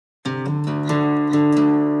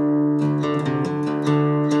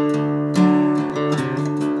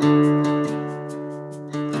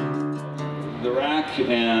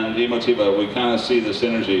kind of see the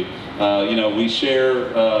synergy. You know, we share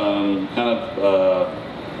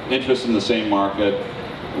interest in the same market.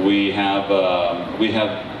 We have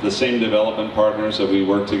the same development partners that we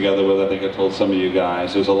work together with. I think I told some of you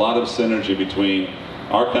guys. There's a lot of synergy between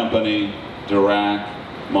our company,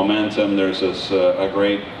 Dirac, Momentum. There's this a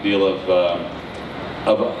great deal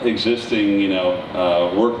of existing, you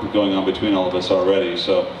know, work going on between all of us already.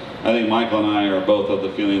 So I think Michael and I are both of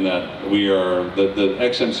the feeling that we are, the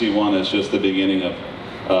XMC1 is just the beginning of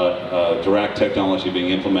Dirac technology being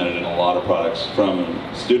implemented in a lot of products, from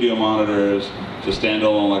studio monitors to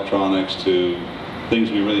standalone electronics to things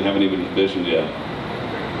we really haven't even envisioned yet.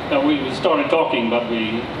 We started talking, but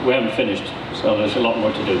we haven't finished, so there's a lot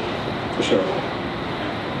more to do, for sure.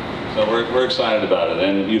 So we're excited about it,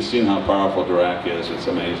 and you've seen how powerful Dirac is. It's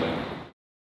amazing.